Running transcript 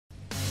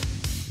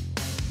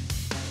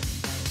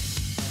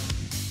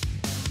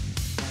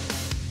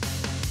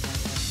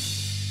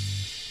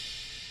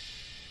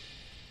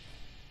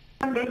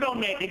there's no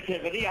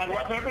negativity. I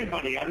love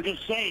everybody. I'm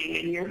just saying,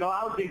 in your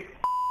lousy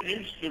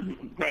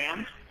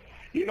Instagrams,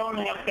 you don't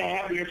have to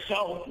have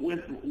yourself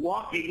with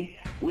walking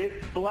with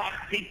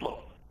black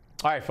people.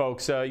 All right,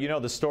 folks, you know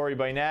the story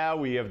by now.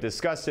 We have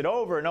discussed it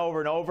over and over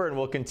and over, and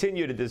we'll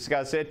continue to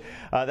discuss it.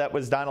 That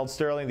was Donald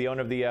Sterling, the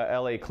owner of the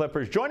L.A.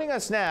 Clippers. Joining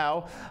us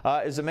now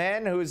is a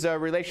man whose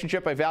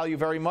relationship I value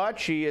very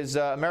much. He is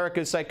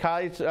America's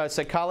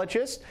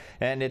psychologist,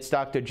 and it's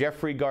Dr.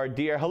 Jeffrey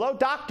Gardere. Hello,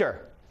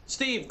 doctor.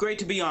 Steve, great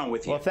to be on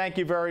with you. Well, thank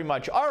you very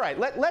much. All right,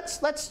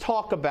 let's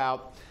talk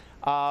about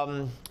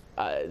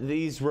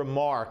these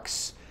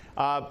remarks.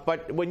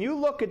 But when you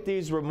look at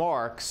these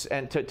remarks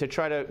and to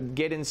try to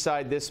get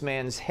inside this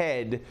man's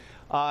head,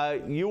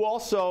 you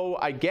also,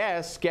 I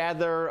guess,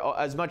 gather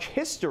as much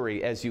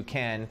history as you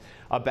can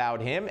about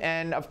him.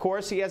 And, of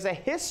course, he has a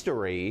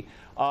history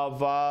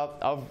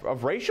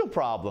of racial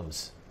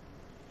problems.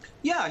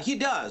 Yeah, he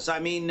does. I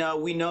mean,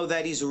 we know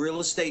that he's a real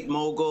estate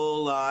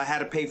mogul, had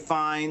to pay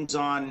fines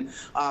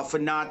for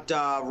not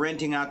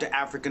renting out to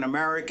African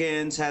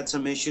Americans, had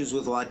some issues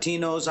with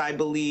Latinos, I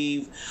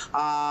believe,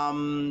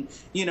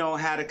 you know,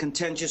 had a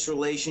contentious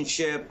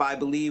relationship, I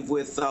believe,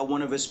 with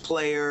one of his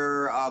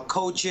player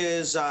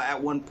coaches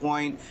at one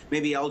point,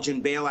 maybe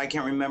Elgin Bale, I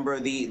can't remember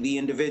the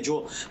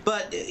individual.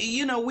 But,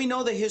 you know, we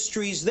know the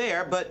history's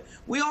there, but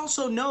we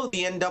also know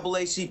the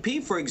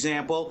NAACP, for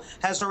example,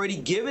 has already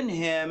given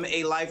him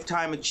a lifetime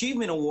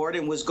Achievement Award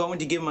and was going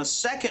to give him a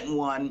second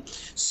one.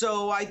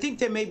 So I think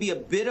there may be a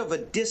bit of a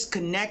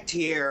disconnect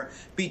here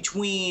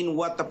between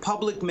what the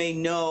public may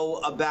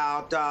know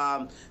about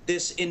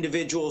this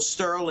individual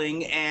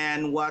Sterling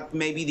and what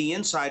maybe the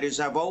insiders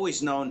have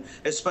always known,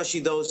 especially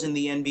those in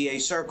the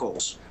NBA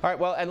circles. All right,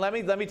 well, and let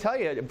me tell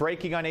you,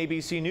 breaking on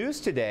ABC News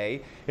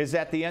today is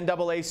that the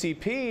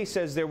NAACP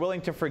says they're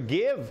willing to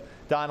forgive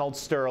Donald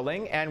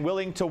Sterling and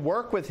willing to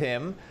work with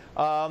him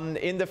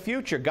in the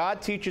future.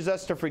 God teaches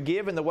us to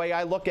forgive, and the way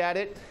I look at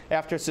it,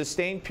 after a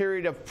sustained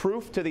period of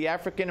proof to the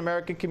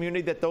African-American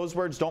community that those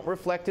words don't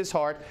reflect his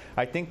heart,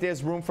 I think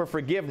there's room for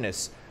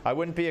forgiveness. I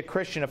wouldn't be a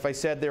Christian if I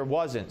said there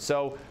wasn't.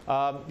 So,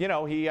 you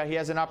know, he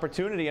has an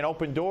opportunity, an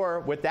open door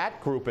with that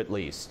group at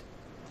least.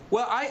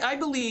 Well, I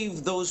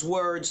believe those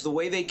words, the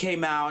way they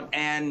came out,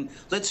 and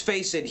let's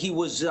face it, he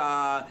was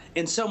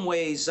in some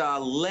ways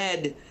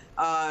led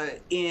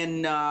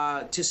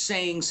to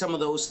saying some of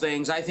those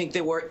things. I think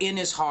they were in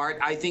his heart.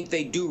 I think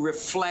they do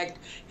reflect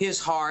his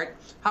heart.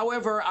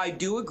 However, I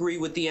do agree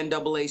with the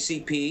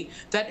NAACP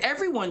that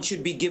everyone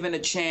should be given a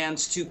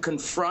chance to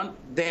confront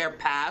their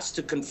past,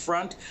 to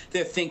confront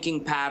their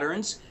thinking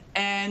patterns,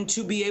 and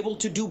to be able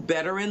to do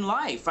better in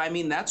life. I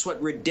mean, that's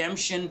what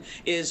redemption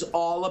is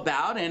all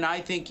about. And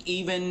I think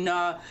even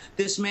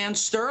this man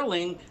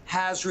Sterling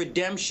has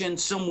redemption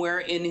somewhere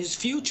in his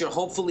future.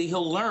 Hopefully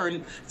he'll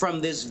learn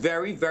from this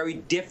very, very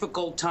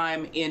difficult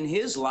time in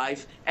his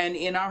life and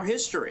in our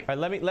history. All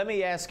right, let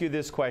me ask you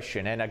this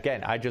question. And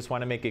again, I just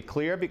want to make it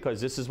clear, because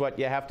this is what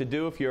you have to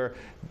do if you're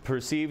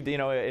perceived, you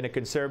know, in a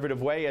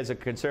conservative way as a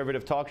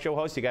conservative talk show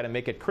host. You got to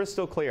make it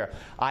crystal clear.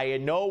 I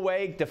in no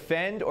way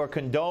defend or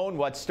condone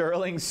what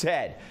Sterling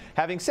said.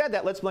 Having said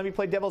that, let me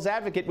play devil's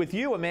advocate with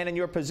you, a man in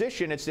your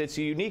position. It's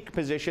a unique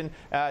position,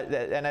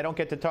 and I don't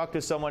get to talk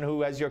to someone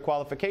who has your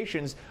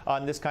qualifications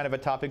on this kind of a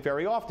topic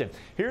very often.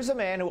 Here's a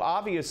man who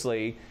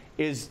obviously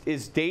is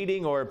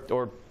dating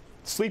or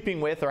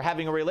sleeping with or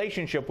having a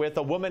relationship with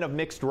a woman of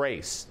mixed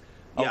race.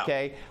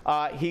 Okay,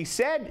 yeah. He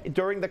said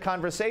during the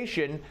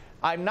conversation,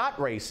 "I'm not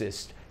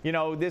racist." You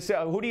know, this.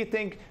 Who do you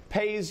think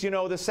pays, you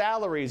know, the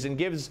salaries and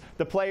gives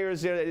the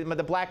players,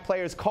 the black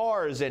players,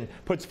 cars and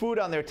puts food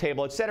on their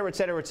table, et cetera, et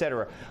cetera, et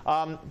cetera?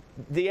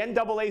 The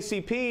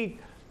NAACP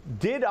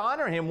did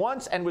honor him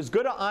once and was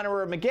going to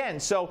honor him again.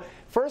 So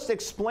first,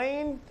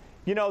 explain,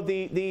 you know,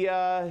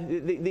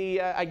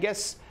 I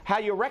guess how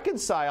you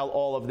reconcile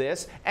all of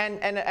this.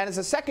 And as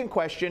a second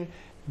question,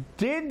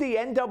 did the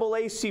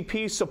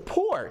NAACP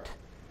support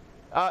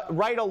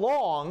right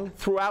along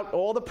throughout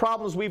all the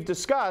problems we've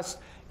discussed,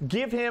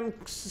 give him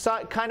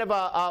kind of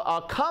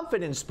a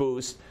confidence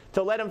boost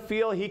to let him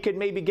feel he could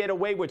maybe get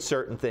away with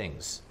certain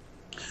things?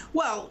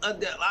 Well,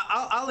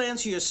 I'll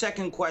answer your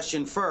second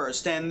question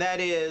first, and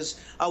that is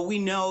we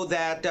know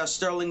that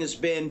Sterling has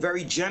been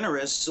very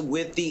generous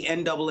with the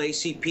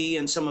NAACP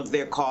and some of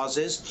their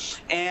causes,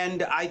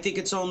 and I think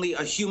it's only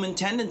a human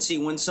tendency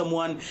when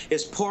someone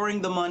is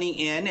pouring the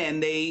money in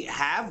and they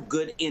have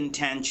good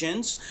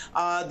intentions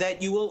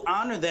that you will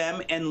honor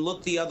them and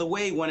look the other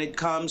way when it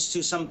comes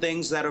to some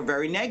things that are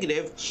very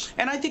negative.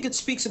 And I think it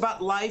speaks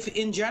about life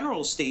in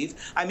general, Steve.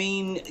 I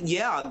mean,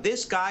 yeah,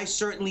 this guy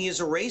certainly is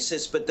a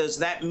racist, but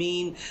does that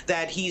mean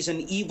that he's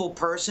an evil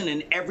person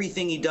and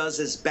everything he does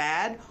is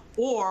bad?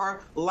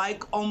 or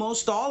like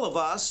almost all of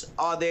us,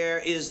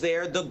 is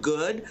there the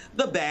good,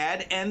 the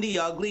bad, and the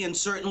ugly. And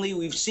certainly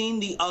we've seen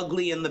the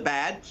ugly and the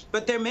bad,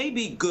 but there may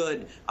be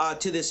good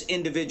to this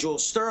individual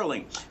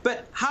Sterling.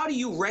 But how do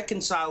you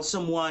reconcile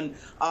someone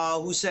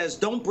who says,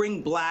 don't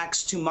bring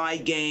blacks to my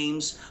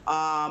games,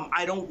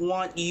 I don't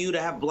want you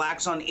to have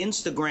blacks on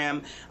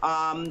Instagram,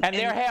 and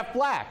they're half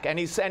black, and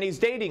he's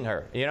dating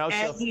her, you know,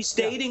 and he's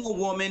dating a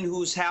woman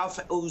who's half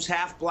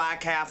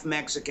black, half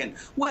Mexican.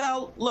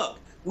 Well, look,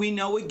 we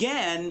know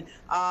again,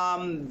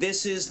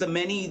 this is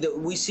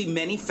we see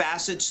many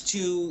facets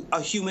to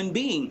a human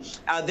being.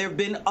 There have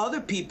been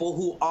other people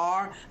who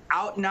are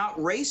out and out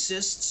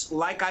racists,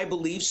 like I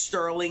believe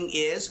Sterling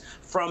is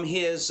from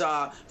his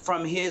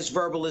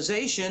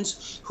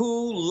verbalizations,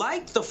 who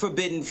like the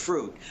forbidden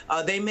fruit.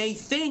 They may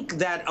think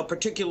that a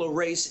particular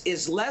race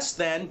is less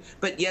than,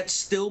 but yet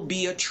still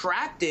be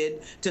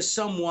attracted to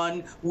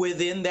someone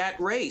within that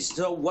race.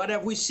 So what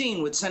have we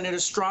seen with Senator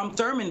Strom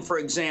Thurmond, for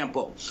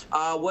example?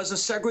 Was a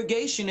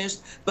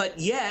segregationist, but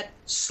yet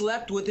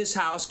slept with his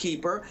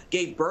housekeeper,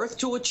 gave birth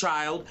to a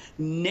child,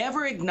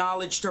 never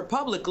acknowledged her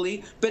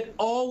publicly, but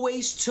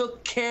always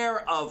took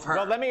care of her.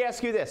 Well, let me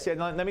ask you this.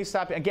 Let me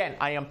stop. Again,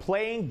 I am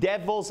playing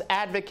devil's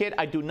advocate.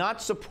 I do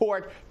not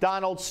support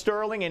Donald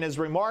Sterling in his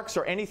remarks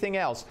or anything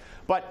else.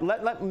 But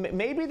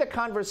maybe the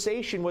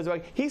conversation was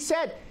like, he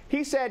said,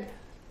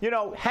 you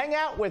know, hang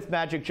out with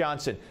Magic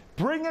Johnson.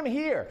 Bring him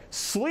here.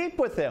 Sleep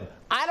with him.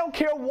 I don't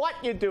care what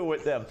you do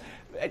with them.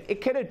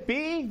 Could it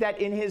be that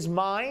in his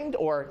mind,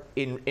 or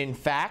in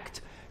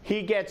fact,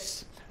 he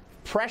gets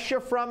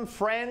pressure from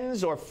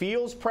friends or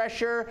feels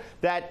pressure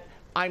that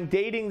I'm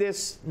dating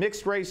this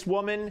mixed race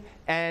woman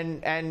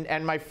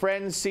and my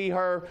friends see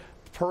her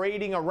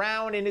parading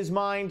around in his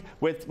mind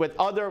with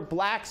other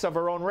blacks of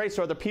her own race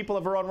or the people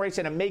of her own race,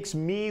 and it makes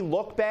me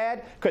look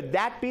bad? Could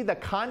that be the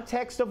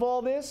context of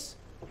all this?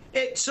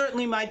 It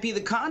certainly might be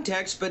the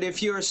context, but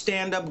if you're a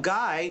stand-up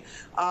guy,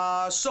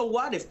 so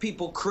what if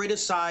people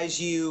criticize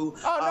you?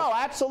 Oh, no,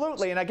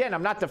 absolutely. And again,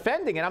 I'm not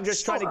defending it. I'm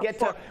just trying to get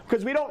to,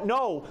 because we don't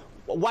know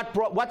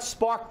what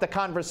sparked the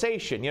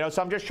conversation, you know,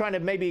 so I'm just trying to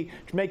maybe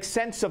make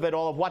sense of it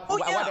all, of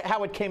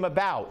how it came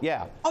about.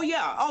 Yeah. Oh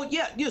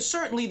yeah,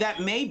 certainly that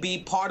may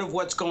be part of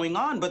what's going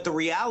on, but the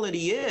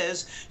reality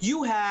is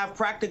you have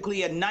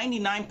practically a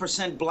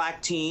 99%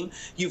 black team.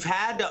 You've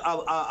had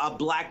a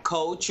black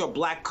coach or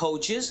black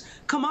coaches.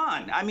 Come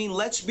on, I mean,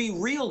 let's be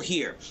real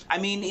here. I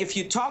mean, if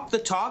you talk the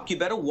talk, you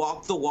better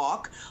walk the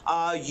walk.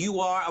 You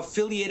are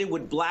affiliated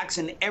with blacks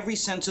in every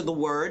sense of the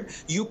word.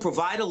 You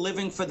provide a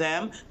living for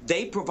them.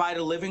 They provide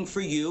a living for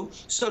you.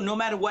 So no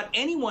matter what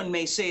anyone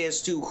may say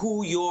as to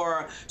who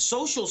your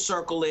social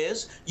circle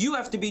is, you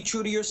have to be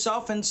true to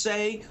yourself and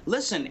say,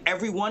 listen,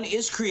 everyone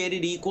is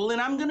created equal,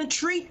 and I'm going to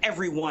treat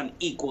everyone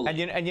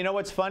equally. And you know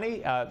what's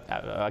funny?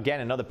 Again,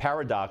 another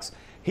paradox.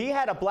 He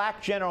had a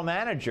black general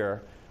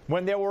manager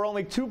when there were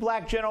only 2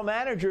 black general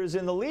managers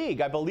in the league.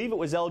 I believe it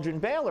was Elgin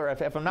Baylor,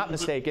 if I'm not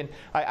mistaken.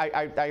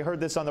 I heard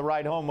this on the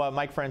ride home,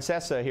 Mike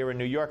Francesa here in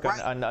New York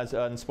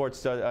on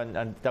sports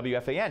on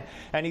WFAN.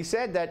 And he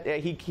said that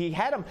he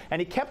had him,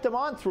 and he kept him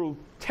on through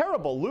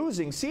terrible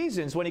losing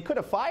seasons when he could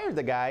have fired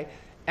the guy,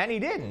 and he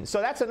didn't. So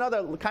that's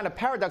another kind of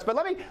paradox. But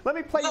let me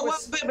play you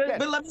with...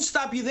 But let me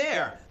stop you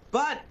there. Yeah.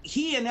 But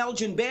he and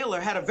Elgin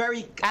Baylor had a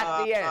very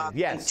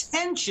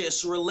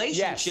contentious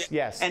relationship.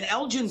 Yes. And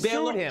Elgin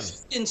Baylor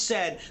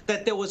said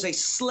that there was a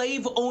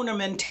slave owner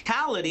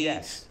mentality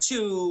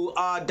to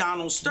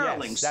Donald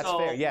Sterling. Yes, that's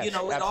fair. Yes, you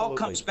know, it all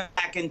comes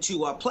back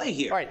into play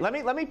here. All right, let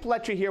me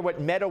let you hear what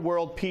Meta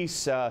World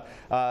Peace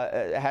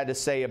had to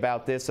say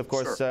about this. Of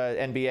course,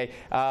 NBA.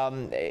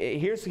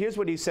 Here's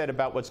what he said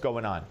about what's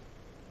going on.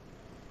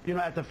 You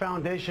know, at the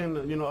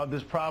foundation, you know, of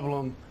this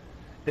problem,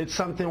 it's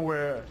something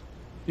where,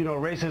 you know,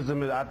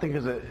 racism, I think,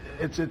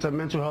 it's a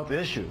mental health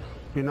issue.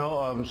 You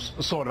know,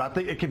 sort of. I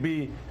think it could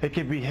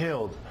be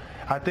healed.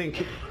 I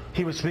think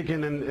he was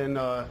speaking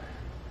in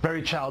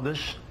very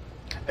childish,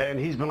 and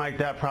he's been like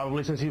that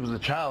probably since he was a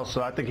child.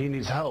 So I think he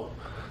needs help.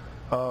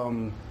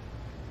 And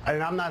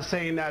I'm not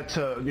saying that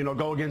to, you know,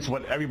 go against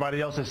what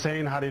everybody else is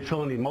saying, how they're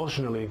feeling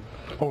emotionally.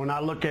 But when I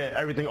look at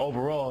everything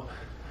overall,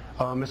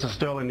 Mr.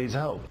 Sterling needs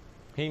help.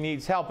 He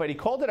needs help, but he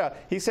called it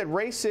he said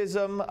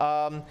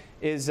racism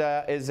is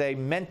a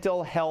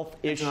mental health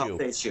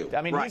issue.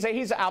 I mean,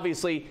 he's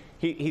obviously,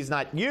 he's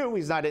not you,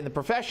 he's not in the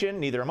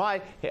profession, neither am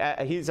I.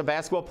 He's a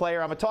basketball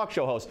player, I'm a talk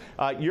show host.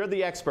 You're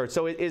the expert.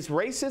 So is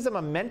racism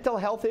a mental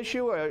health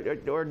issue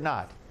or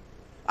not?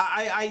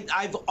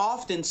 I've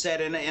often said,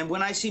 and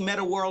when I see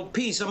Meta World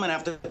Peace, I'm going to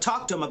have to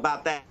talk to him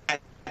about that.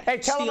 Hey,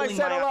 tell him I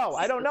said hello.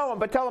 I don't know him,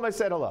 but tell him I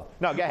said hello.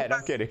 No, go ahead.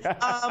 I'm kidding.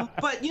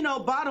 But, you know,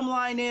 bottom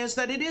line is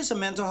that it is a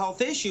mental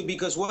health issue,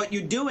 because what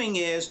you're doing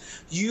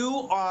is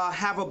you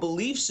have a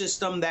belief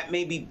system that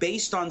may be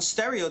based on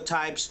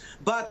stereotypes,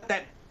 but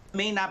that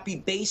may not be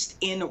based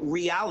in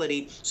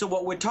reality. So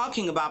what we're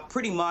talking about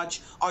pretty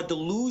much are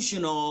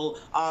delusional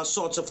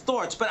sorts of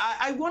thoughts. But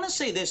I want to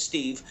say this,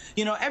 Steve.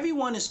 You know,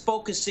 everyone is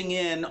focusing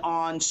in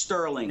on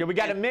Sterling. Yeah, we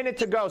got a minute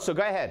to go, so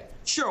go ahead.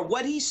 Sure,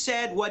 what he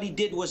said, what he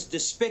did was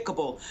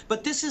despicable.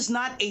 But this is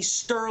not a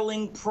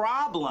Sterling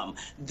problem.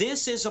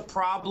 This is a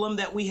problem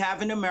that we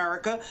have in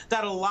America,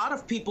 that a lot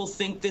of people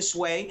think this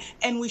way,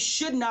 and we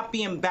should not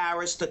be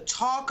embarrassed to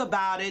talk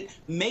about it,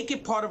 make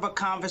it part of a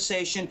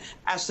conversation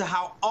as to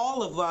how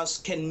all of us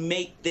can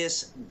make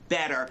this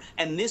better.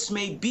 And this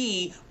may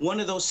be one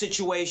of those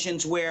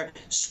situations where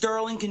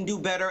Sterling can do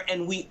better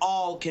and we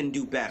all can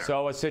do better.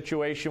 So a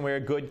situation where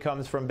good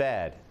comes from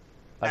bad.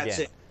 Again. That's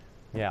it.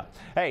 Yeah.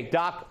 Hey,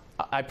 Doc,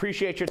 I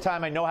appreciate your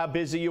time. I know how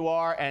busy you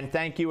are, and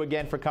thank you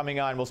again for coming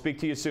on. We'll speak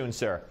to you soon,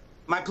 sir.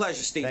 My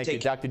pleasure, Steve. Thank you.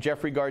 Dr.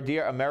 Jeffrey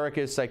Gardere,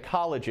 America's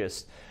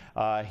psychologist,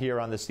 here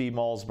on the Steve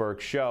Malzberg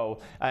Show.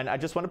 And I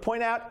just want to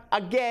point out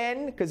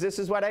again, because this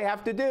is what I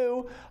have to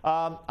do,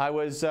 I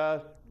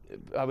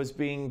was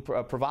being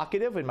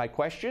provocative in my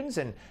questions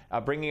and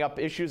bringing up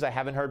issues I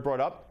haven't heard brought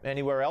up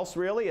anywhere else,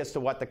 really, as to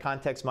what the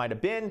context might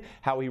have been,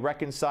 how he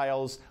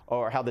reconciles,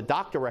 or how the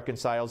doctor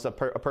reconciles a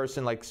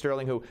person like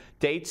Sterling who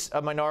dates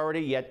a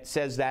minority yet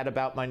says that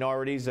about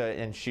minorities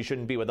and she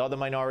shouldn't be with other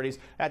minorities.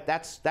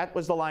 That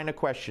was the line of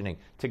questioning,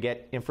 to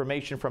get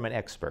information from an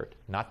expert,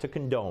 not to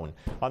condone.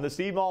 On the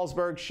Steve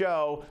Malzberg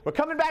Show, we're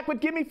coming back with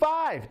Gimme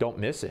 5. Don't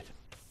miss it.